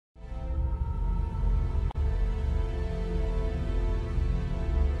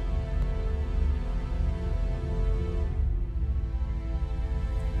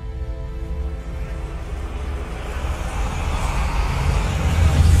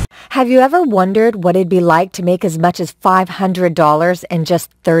Have you ever wondered what it'd be like to make as much as $500 in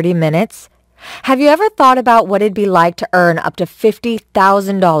just 30 minutes? Have you ever thought about what it'd be like to earn up to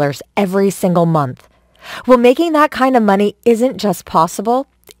 $50,000 every single month? Well, making that kind of money isn't just possible,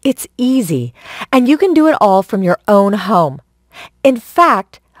 it's easy, and you can do it all from your own home. In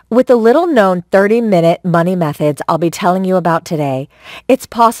fact, with the little-known 30-minute money methods I'll be telling you about today, it's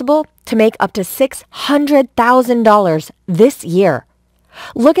possible to make up to $600,000 this year.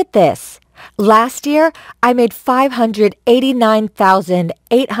 Look at this. Last year, I made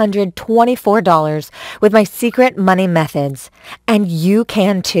 $589,824 with my secret money methods, and you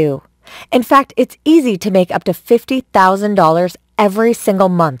can too. In fact, it's easy to make up to $50,000 every single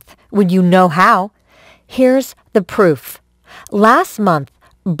month when you know how. Here's the proof. Last month,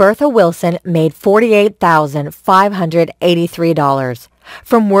 Bertha Wilson made $48,583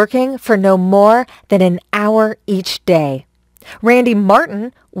 from working for no more than an hour each day. Randy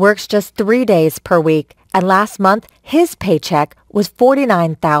Martin works just 3 days per week, and last month his paycheck was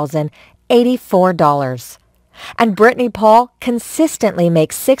 $49,084. And Brittany Paul consistently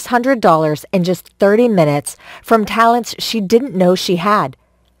makes $600 in just 30 minutes from talents she didn't know she had.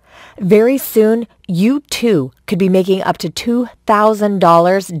 Very soon, you too could be making up to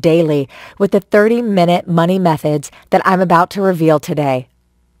 $2,000 daily with the 30-minute money methods that I'm about to reveal today.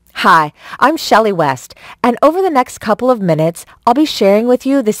 Hi, I'm Shelley West, and over the next couple of minutes, I'll be sharing with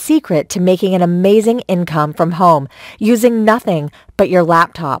you the secret to making an amazing income from home using nothing but your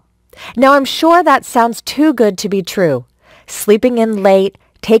laptop. Now, I'm sure that sounds too good to be true. Sleeping in late,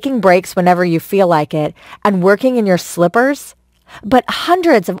 taking breaks whenever you feel like it, and working in your slippers? But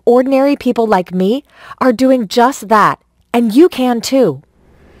hundreds of ordinary people like me are doing just that, and you can too.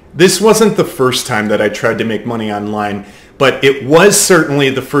 This wasn't the first time that I tried to make money online, but it was certainly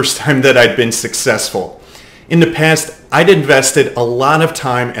the first time that I'd been successful. In the past, I'd invested a lot of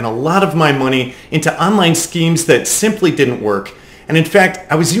time and a lot of my money into online schemes that simply didn't work. And in fact,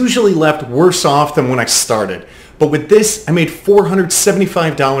 I was usually left worse off than when I started. But with this, I made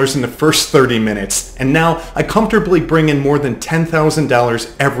 $475 in the first 30 minutes, and now I comfortably bring in more than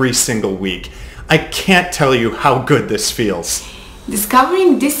 $10,000 every single week. I can't tell you how good this feels.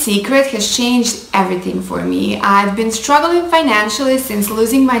 Discovering this secret has changed everything for me. I've been struggling financially since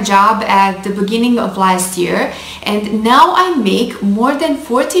losing my job at the beginning of last year, and now I make more than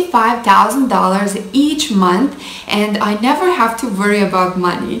 $45,000 each month, and I never have to worry about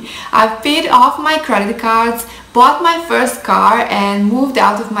money. I've paid off my credit cards, bought my first car, and moved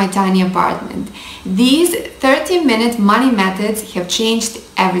out of my tiny apartment. These 30-minute money methods have changed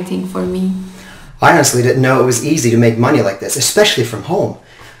everything for me. I honestly didn't know it was easy to make money like this, especially from home.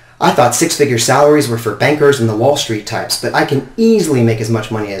 I thought six-figure salaries were for bankers and the Wall Street types, but I can easily make as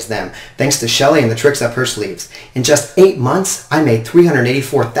much money as them, thanks to Shelley and the tricks up her sleeves. In just 8 months, I made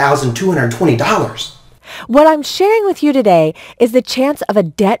 $384,220. What I'm sharing with you today is the chance of a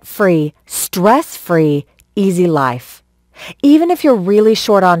debt-free, stress-free, easy life. Even if you're really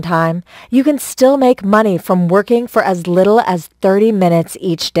short on time, you can still make money from working for as little as 30 minutes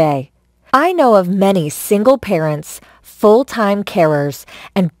each day. I know of many single parents, full-time carers,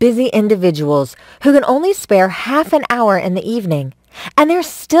 and busy individuals who can only spare half an hour in the evening, and they're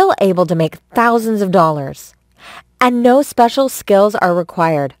still able to make thousands of dollars. And no special skills are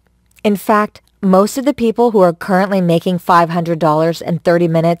required. In fact, most of the people who are currently making $500 in 30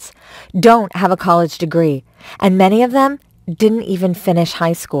 minutes don't have a college degree, and many of them didn't even finish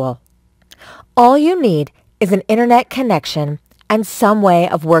high school. All you need is an internet connection and some way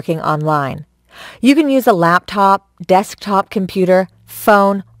of working online. You can use a laptop, desktop computer,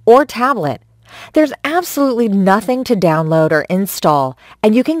 phone, or tablet. There's absolutely nothing to download or install,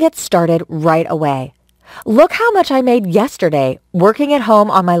 and you can get started right away. Look how much I made yesterday working at home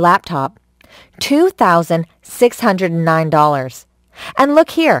on my laptop. $2,609. And look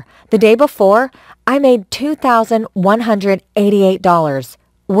here, the day before, I made $2,188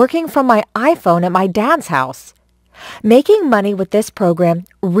 working from my iPhone at my dad's house. Making money with this program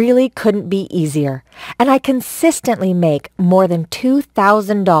really couldn't be easier, and I consistently make more than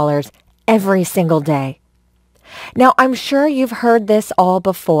 $2,000 every single day. Now, I'm sure you've heard this all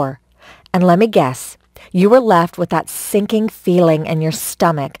before, and let me guess, you were left with that sinking feeling in your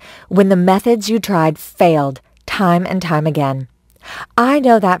stomach when the methods you tried failed time and time again. I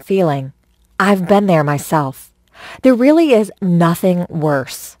know that feeling. I've been there myself. There really is nothing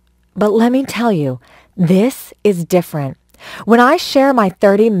worse. But let me tell you, this is different. When I share my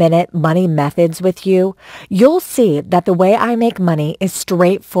 30-minute money methods with you, you'll see that the way I make money is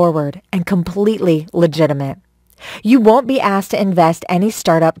straightforward and completely legitimate. You won't be asked to invest any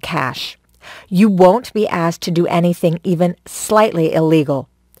startup cash. You won't be asked to do anything even slightly illegal.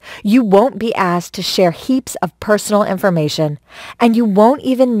 You won't be asked to share heaps of personal information, and you won't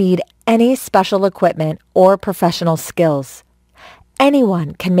even need any special equipment or professional skills.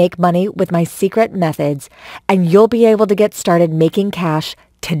 Anyone can make money with my secret methods, and you'll be able to get started making cash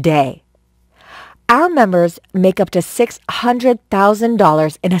today. Our members make up to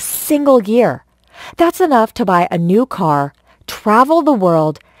 $600,000 in a single year. That's enough to buy a new car, travel the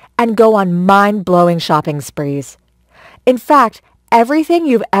world, and go on mind-blowing shopping sprees. In fact, everything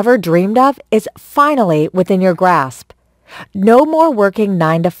you've ever dreamed of is finally within your grasp. No more working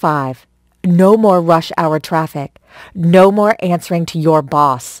 9 to 5. No more rush hour traffic. No more answering to your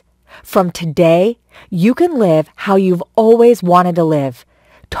boss. From today, you can live how you've always wanted to live.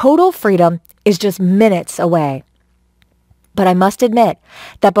 Total freedom is just minutes away. But I must admit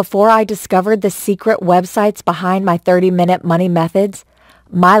that before I discovered the secret websites behind my 30-minute money methods,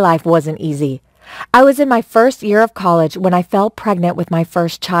 my life wasn't easy. I was in my first year of college when I fell pregnant with my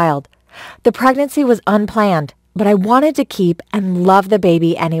first child. The pregnancy was unplanned, but I wanted to keep and love the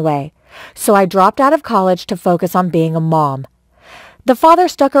baby anyway. So I dropped out of college to focus on being a mom. The father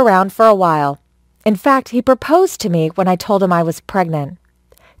stuck around for a while. In fact, he proposed to me when I told him I was pregnant.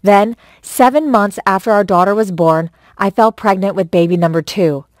 Then, 7 months after our daughter was born, I fell pregnant with baby number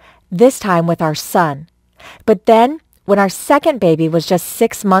 2, this time with our son. But then, when our second baby was just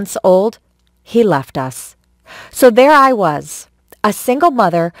 6 months old, he left us. So there I was, a single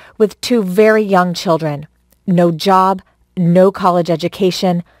mother with 2 very young children. No job, no college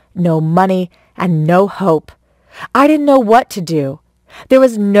education, no money, and no hope. I didn't know what to do. There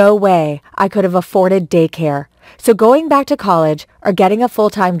was no way I could have afforded daycare, so going back to college or getting a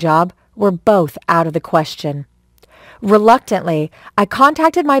full-time job were both out of the question. Reluctantly, I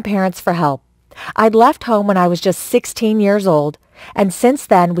contacted my parents for help. I'd left home when I was just 16 years old, and since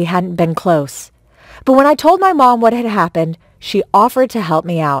then we hadn't been close. But when I told my mom what had happened, she offered to help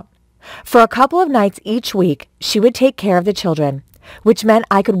me out. For a couple of nights each week, she would take care of the children, which meant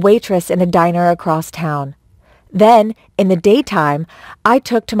I could waitress in a diner across town. Then, in the daytime, I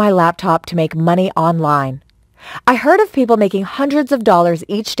took to my laptop to make money online. I heard of people making hundreds of dollars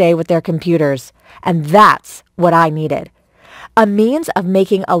each day with their computers, and that's what I needed. A means of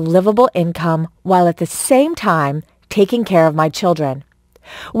making a livable income while at the same time taking care of my children.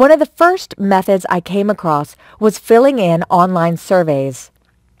 One of the first methods I came across was filling in online surveys.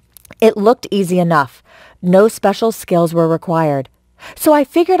 It looked easy enough. No special skills were required. So I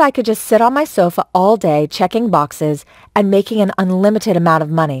figured I could just sit on my sofa all day checking boxes and making an unlimited amount of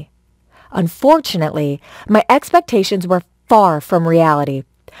money. Unfortunately, my expectations were far from reality.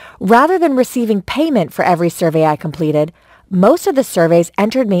 Rather than receiving payment for every survey I completed, most of the surveys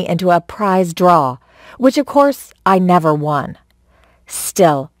entered me into a prize draw, which of course I never won.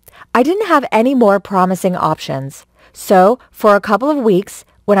 Still, I didn't have any more promising options. So, for a couple of weeks,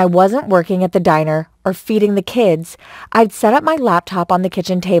 when I wasn't working at the diner or feeding the kids, I'd set up my laptop on the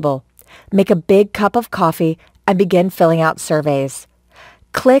kitchen table, make a big cup of coffee, and begin filling out surveys.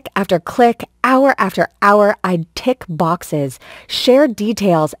 Click after click, hour after hour, I'd tick boxes, share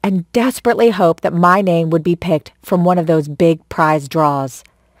details, and desperately hope that my name would be picked from one of those big prize draws.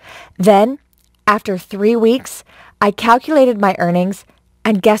 Then, after 3 weeks, I calculated my earnings,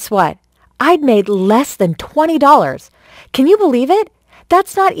 and guess what? I'd made less than $20. Can you believe it?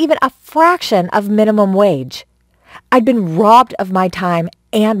 That's not even a fraction of minimum wage. I'd been robbed of my time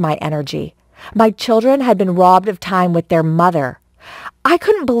and my energy. My children had been robbed of time with their mother. I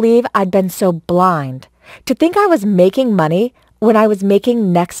couldn't believe I'd been so blind to think I was making money when I was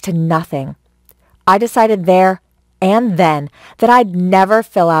making next to nothing. I decided there and then that I'd never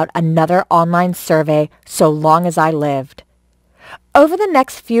fill out another online survey so long as I lived. Over the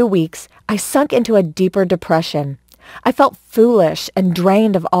next few weeks, I sunk into a deeper depression. I felt foolish and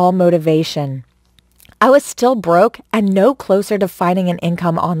drained of all motivation. I was still broke and no closer to finding an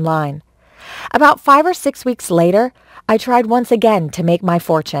income online. About 5 or 6 weeks later, I tried once again to make my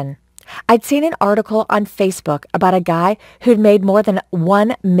fortune. I'd seen an article on Facebook about a guy who'd made more than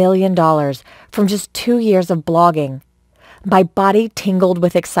 $1 million from just 2 years of blogging. My body tingled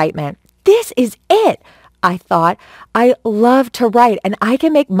with excitement. This is it, I thought. I love to write and I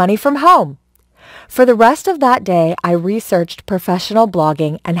can make money from home. For the rest of that day, I researched professional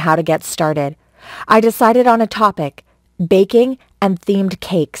blogging and how to get started. I decided on a topic, baking and themed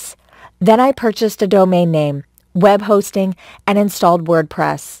cakes. Then I purchased a domain name, web hosting, and installed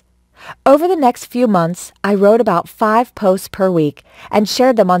WordPress. Over the next few months, I wrote about 5 posts per week and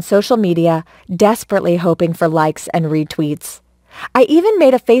shared them on social media, desperately hoping for likes and retweets. I even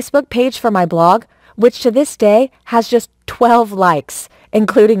made a Facebook page for my blog, which to this day has just 12 likes,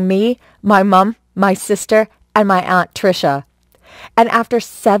 including me, my mom, my sister, and my Aunt Trisha. And after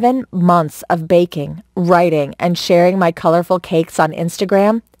 7 months of baking, writing, and sharing my colorful cakes on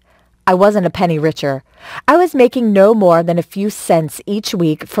Instagram, I wasn't a penny richer. I was making no more than a few cents each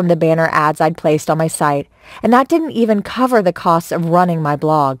week from the banner ads I'd placed on my site, and that didn't even cover the costs of running my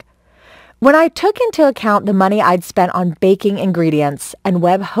blog. When I took into account the money I'd spent on baking ingredients and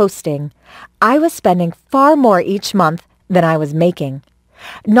web hosting, I was spending far more each month than I was making.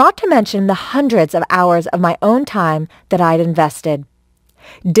 Not to mention the hundreds of hours of my own time that I'd invested.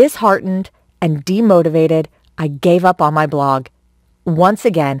 Disheartened and demotivated, I gave up on my blog. Once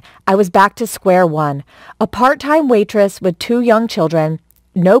again, I was back to square one, a part-time waitress with 2 young children,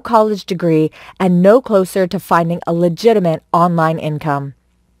 no college degree, and no closer to finding a legitimate online income.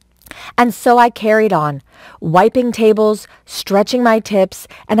 And so I carried on, wiping tables, stretching my tips,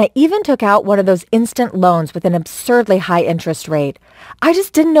 and I even took out one of those instant loans with an absurdly high interest rate. I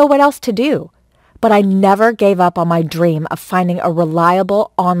just didn't know what else to do. But I never gave up on my dream of finding a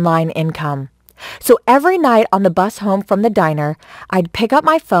reliable online income. So every night on the bus home from the diner, I'd pick up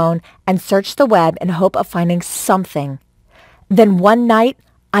my phone and search the web in hope of finding something. Then one night,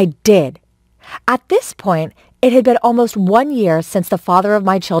 I did. At this point, it had been almost 1 year since the father of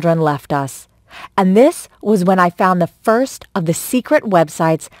my children left us. And this was when I found the first of the secret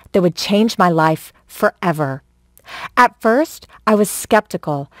websites that would change my life forever. At first, I was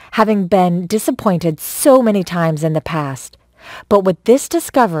skeptical, having been disappointed so many times in the past. But with this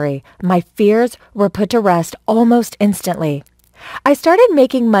discovery, my fears were put to rest almost instantly. I started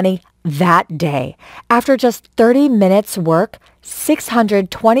making money that day. After just 30 minutes work,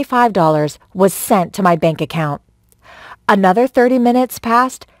 $625 was sent to my bank account. Another 30 minutes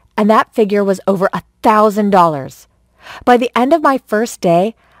passed, and that figure was over $1,000. By the end of my first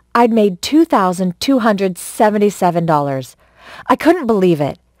day, I'd made $2,277. I couldn't believe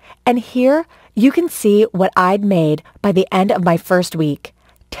it. And here you can see what I'd made by the end of my first week.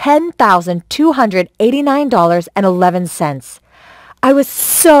 $10,289.11. I was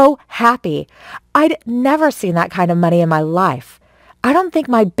so happy. I'd never seen that kind of money in my life. I don't think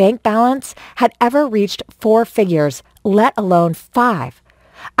my bank balance had ever reached 4 figures, let alone 5.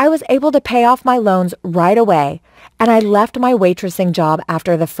 I was able to pay off my loans right away, and I left my waitressing job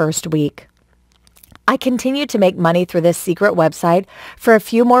after the first week. I continued to make money through this secret website for a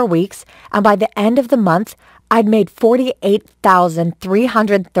few more weeks, and by the end of the month, I'd made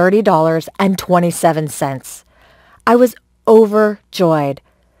 $48,330.27. I was overjoyed.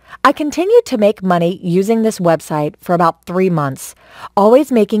 I continued to make money using this website for about 3 months,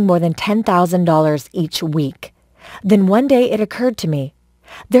 always making more than $10,000 each week. Then one day it occurred to me,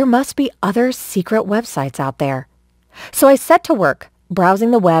 there must be other secret websites out there. So I set to work,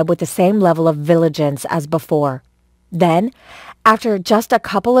 browsing the web with the same level of vigilance as before. Then, after just a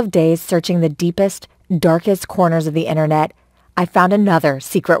couple of days searching the deepest, darkest corners of the internet, I found another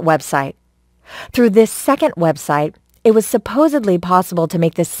secret website. Through this second website, it was supposedly possible to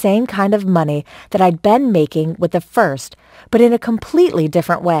make the same kind of money that I'd been making with the first, but in a completely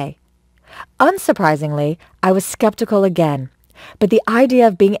different way. Unsurprisingly, I was skeptical again, but the idea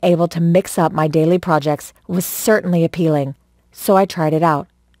of being able to mix up my daily projects was certainly appealing, so I tried it out.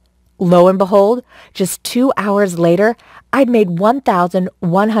 Lo and behold, just 2 hours later, I'd made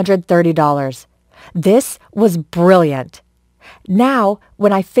 $1,130. This was brilliant. Now,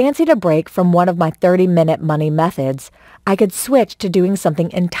 when I fancied a break from one of my 30-minute money methods, I could switch to doing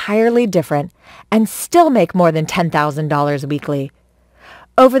something entirely different and still make more than $10,000 weekly.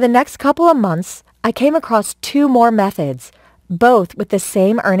 Over the next couple of months, I came across 2 more methods, both with the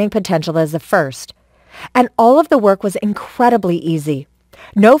same earning potential as the first. And all of the work was incredibly easy.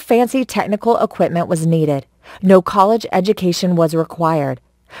 No fancy technical equipment was needed. No college education was required.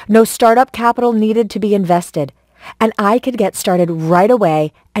 No startup capital needed to be invested. And I could get started right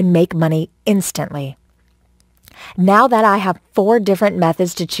away and make money instantly. Now that I have 4 different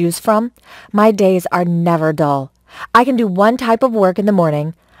methods to choose from, my days are never dull. I can do one type of work in the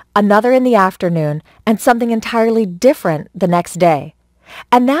morning, another in the afternoon, and something entirely different the next day.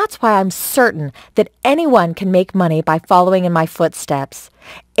 And that's why I'm certain that anyone can make money by following in my footsteps.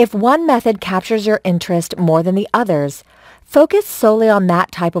 If one method captures your interest more than the others, focus solely on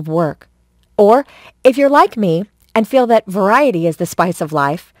that type of work. Or, if you're like me and feel that variety is the spice of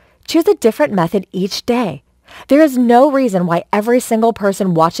life, choose a different method each day. There is no reason why every single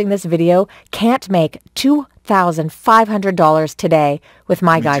person watching this video can't make $2,500 today with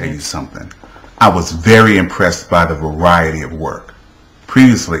my guidance. Let me tell you something. I was very impressed by the variety of work.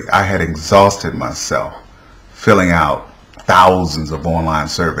 Previously, I had exhausted myself filling out thousands of online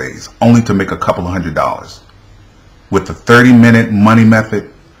surveys only to make a couple of $100. With the 30-minute money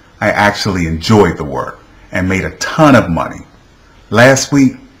method, I actually enjoyed the work and made a ton of money. Last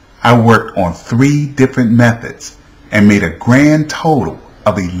week, I worked on 3 different methods and made a grand total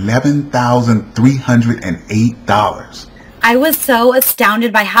of $11,308. I was so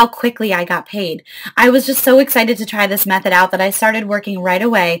astounded by how quickly I got paid. I was just so excited to try this method out that I started working right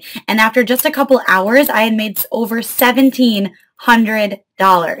away, and after just a couple hours, I had made over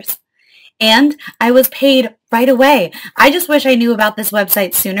 $1,700. And I was paid right away. I just wish I knew about this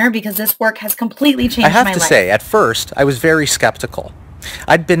website sooner because this work has completely changed my life. I have to say, at first, I was very skeptical.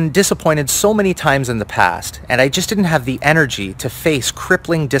 I'd been disappointed so many times in the past, and I just didn't have the energy to face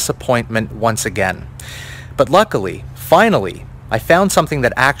crippling disappointment once again. But luckily, finally, I found something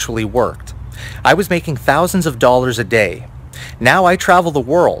that actually worked. I was making thousands of dollars a day. Now I travel the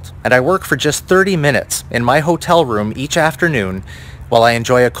world, and I work for just 30 minutes in my hotel room each afternoon while I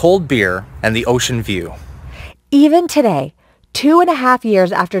enjoy a cold beer and the ocean view. Even today, 2.5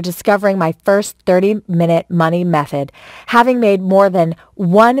 years after discovering my first 30-minute money method, having made more than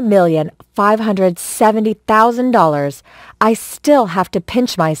 $1,570,000, I still have to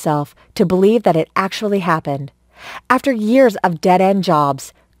pinch myself to believe that it actually happened. After years of dead-end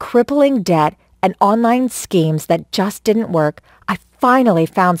jobs, crippling debt, and online schemes that just didn't work, I finally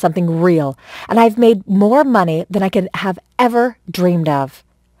found something real, and I've made more money than I could have ever dreamed of.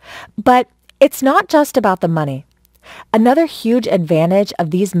 But it's not just about the money. Another huge advantage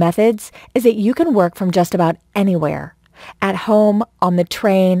of these methods is that you can work from just about anywhere. At home, on the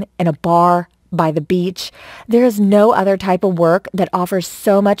train, in a bar, by the beach. There is no other type of work that offers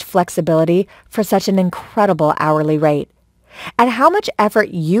so much flexibility for such an incredible hourly rate. And how much effort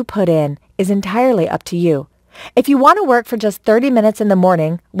you put in is entirely up to you. If you want to work for just 30 minutes in the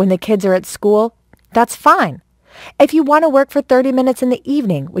morning when the kids are at school, that's fine. If you want to work for 30 minutes in the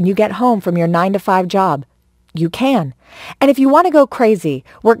evening when you get home from your 9-to-5 job, you can. And if you want to go crazy,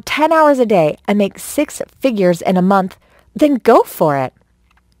 work 10 hours a day and make 6 figures in a month, then go for it.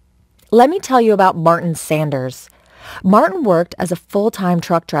 Let me tell you about Martin Sanders. Martin worked as a full-time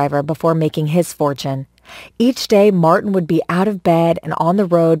truck driver before making his fortune. Each day, Martin would be out of bed and on the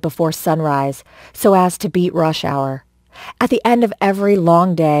road before sunrise so as to beat rush hour. At the end of every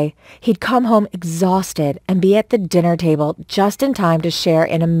long day, he'd come home exhausted and be at the dinner table just in time to share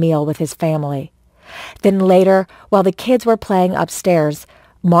in a meal with his family. Then later, while the kids were playing upstairs,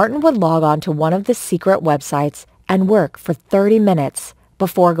 Martin would log on to one of the secret websites and work for 30 minutes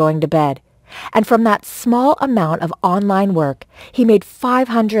before going to bed. And from that small amount of online work, he made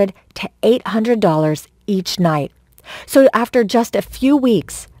 $500 to $800 each night. So after just a few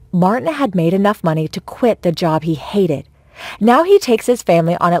weeks, Martin had made enough money to quit the job he hated. Now he takes his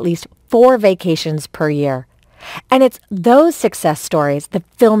family on at least 4 vacations per year. And it's those success stories that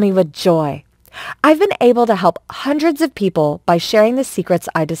fill me with joy. I've been able to help hundreds of people by sharing the secrets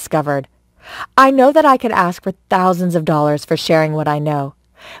I discovered. I know that I could ask for thousands of dollars for sharing what I know,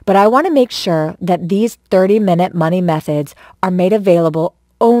 but I want to make sure that these 30-minute money methods are made available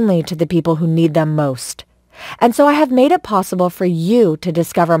only to the people who need them most. And so I have made it possible for you to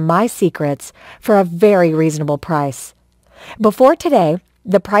discover my secrets for a very reasonable price. Before today,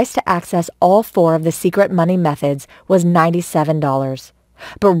 the price to access all 4 of the secret money methods was $97.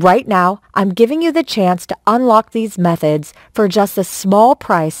 But right now, I'm giving you the chance to unlock these methods for just the small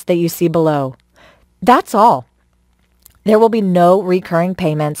price that you see below. That's all. There will be no recurring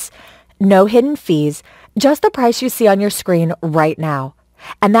payments, no hidden fees, just the price you see on your screen right now.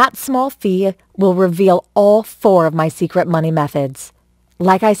 And that small fee will reveal all 4 of my secret money methods.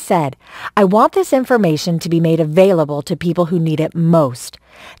 Like I said, I want this information to be made available to people who need it most.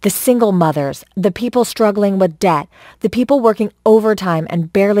 The single mothers, the people struggling with debt, the people working overtime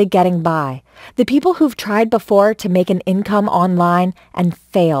and barely getting by, the people who've tried before to make an income online and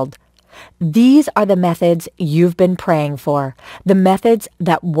failed. These are the methods you've been praying for, the methods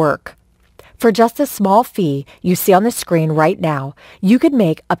that work. For just a small fee you see on the screen right now, you could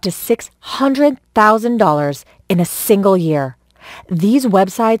make up to $600,000 in a single year. These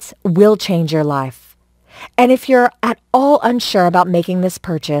websites will change your life. And if you're at all unsure about making this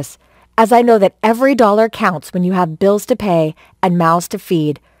purchase, as I know that every dollar counts when you have bills to pay and mouths to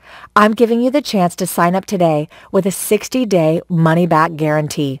feed, I'm giving you the chance to sign up today with a 60-day money-back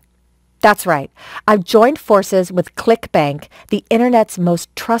guarantee. That's right. I've joined forces with ClickBank, the internet's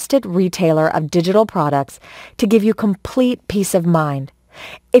most trusted retailer of digital products, to give you complete peace of mind.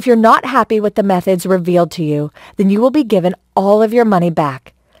 If you're not happy with the methods revealed to you, then you will be given all of your money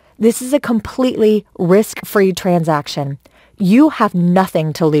back. This is a completely risk-free transaction. You have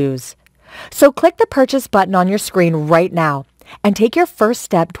nothing to lose. So click the purchase button on your screen right now and take your first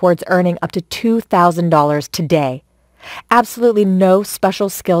step towards earning up to $2,000 today. Absolutely no special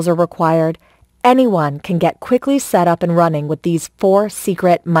skills are required. Anyone can get quickly set up and running with these 4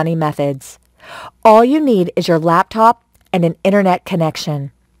 secret money methods. All you need is your laptop and an internet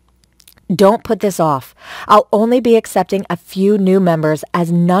connection. Don't put this off. I'll only be accepting a few new members,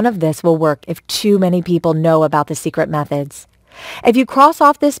 as none of this will work if too many people know about the secret methods. If you cross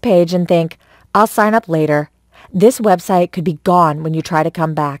off this page and think, I'll sign up later, this website could be gone when you try to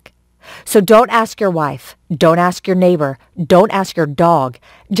come back. So don't ask your wife, don't ask your neighbor, don't ask your dog.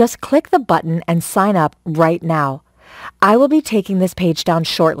 Just click the button and sign up right now. I will be taking this page down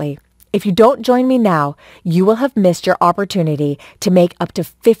shortly. If you don't join me now, you will have missed your opportunity to make up to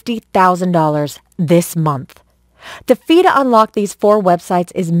 $50,000 this month. The fee to unlock these 4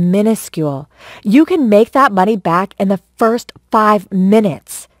 websites is minuscule. You can make that money back in the first 5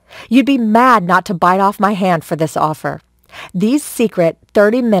 minutes. You'd be mad not to bite off my hand for this offer. These secret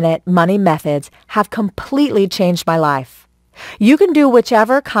 30-minute money methods have completely changed my life. You can do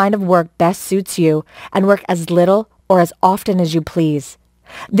whichever kind of work best suits you and work as little or as often as you please.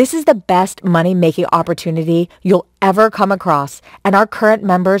 This is the best money-making opportunity you'll ever come across, and our current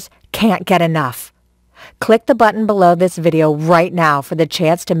members can't get enough. Click the button below this video right now for the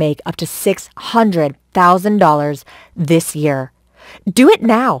chance to make up to $600,000 this year. Do it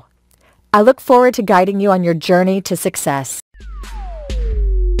now. I look forward to guiding you on your journey to success.